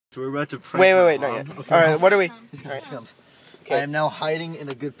So we're about to prank Wait, not yet. Okay. Alright, what are we? Alright. Okay. I am now hiding in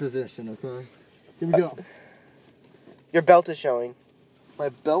a good position, okay? Here we go. Your belt is showing. My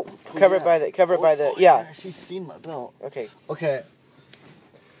belt? Cover it by the, yeah. She's seen my belt. Okay. Okay.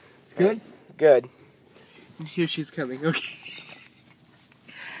 It's good? Right. Good. And here she's coming, okay.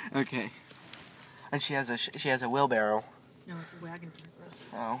 Okay. And she has a wheelbarrow. No, it's a wagon for us.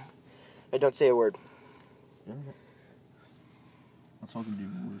 Oh. I don't say a word. Yeah. That's all I can do,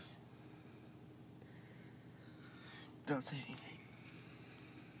 Lewis. Don't say anything.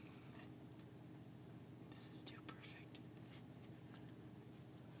 This is too perfect.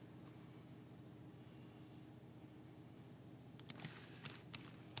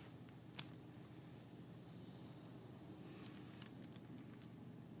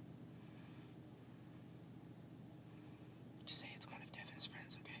 Just say it's one of Devin's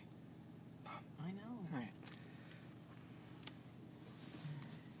friends, okay? Mom. I know. All right.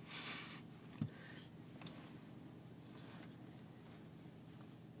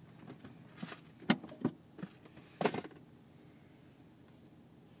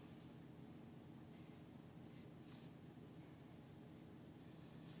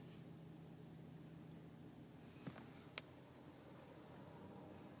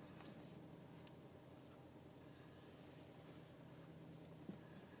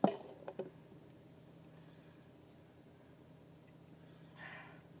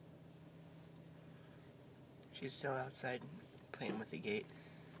 She's still outside playing with the gate.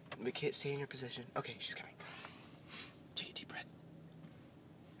 We can't stay in your position. Okay, she's coming. Take a deep breath.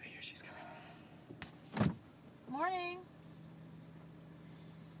 Right here, she's coming. Morning.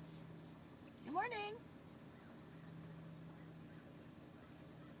 Good morning.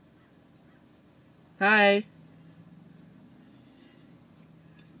 Hi.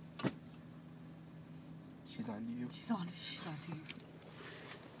 She's on you. She's on to you.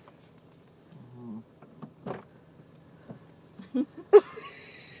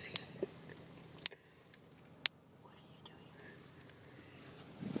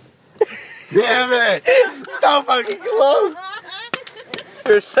 Damn it! So fucking close!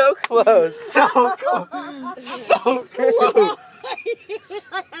 You're so close. So close! So close!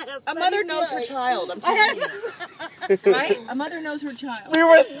 A mother knows her child, I'm telling you. Right? A mother knows her child. We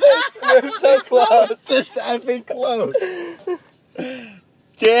were so close. This effing close!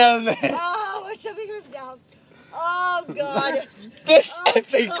 Damn it! Oh, my stomach hurts down. Oh, God. This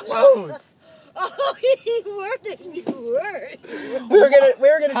effing close! Oh, you weren't. We were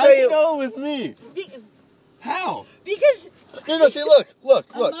gonna How show do you you. know it was me? How? Because No, see, look.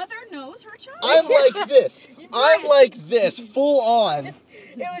 A mother knows her child. I'm like this. I'm like this, full on. it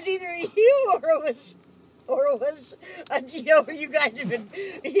was either you or it was, you know, you guys have been,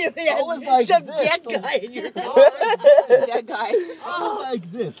 you know, I was like some this. dead guy in your car. Dead guy. I was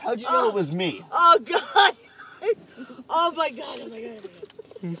like this. How'd you know it was me? Oh, God. Oh, my God.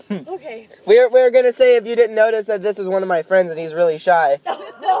 Okay. We were gonna say if you didn't notice that this is one of my friends and he's really shy.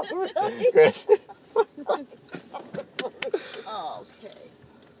 Oh, really? Chris. Oh, okay.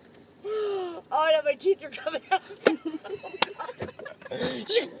 Oh, now my teeth are coming out.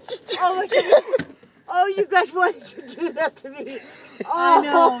 Oh, my God. Oh, you guys wanted to do that to me. Oh, I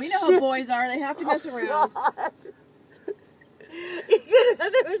know. You know how boys are. They have to mess around. You could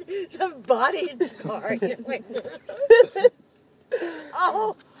have, there was some body in the car.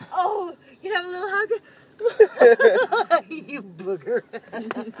 Oh, you can have a little hug? You booger.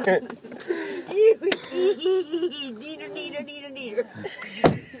 Neater.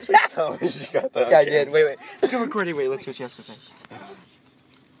 Oh, she got that. Yeah, I did. Wait. Still recording. Wait, let's see what she has to say.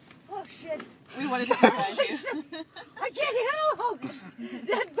 Oh, shit. We wanted to surprise you. I can't handle all that.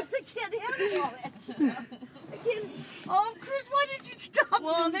 I can't handle all that stuff. I can't. Oh, Chris, why did you stop?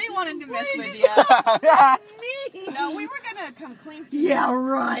 Well, they wanted to mess with you. you. Me. No, we were gonna come clean for you. Yeah,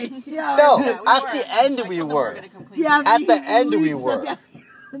 right. Yeah. No, Yeah, at were. the end I we told them were. gonna come clean Yeah, for At the end we were. you.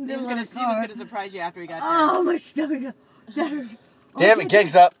 He was gonna surprise you after he got there. Oh, my stomach. That hurts. Damn it,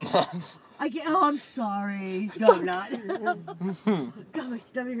 gig's up. I can't. Oh, I'm sorry. No, I'm not. God, my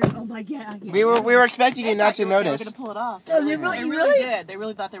stomach hurts. Oh my God. I can't. We were expecting you not to They were notice. gonna pull it off. Oh, They really did. They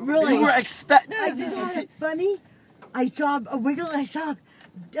really thought they were Really? We were expecting. I just had it funny. I saw a wiggle. I saw,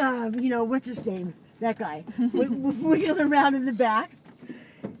 you know, what's his name? That guy. Wiggling around in the back.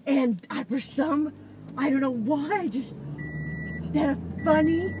 And I don't know why, I just, that a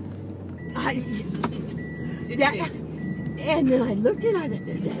funny, and then I looked and I thought,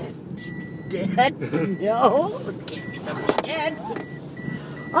 is that dead? No, it can't be dead.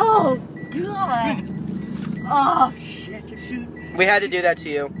 Oh, God. Oh, shit. Shoot. We had to do that to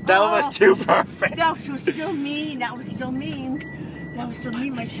you. That was too perfect. That was still mean. That was still me,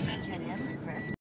 my 10 Chris.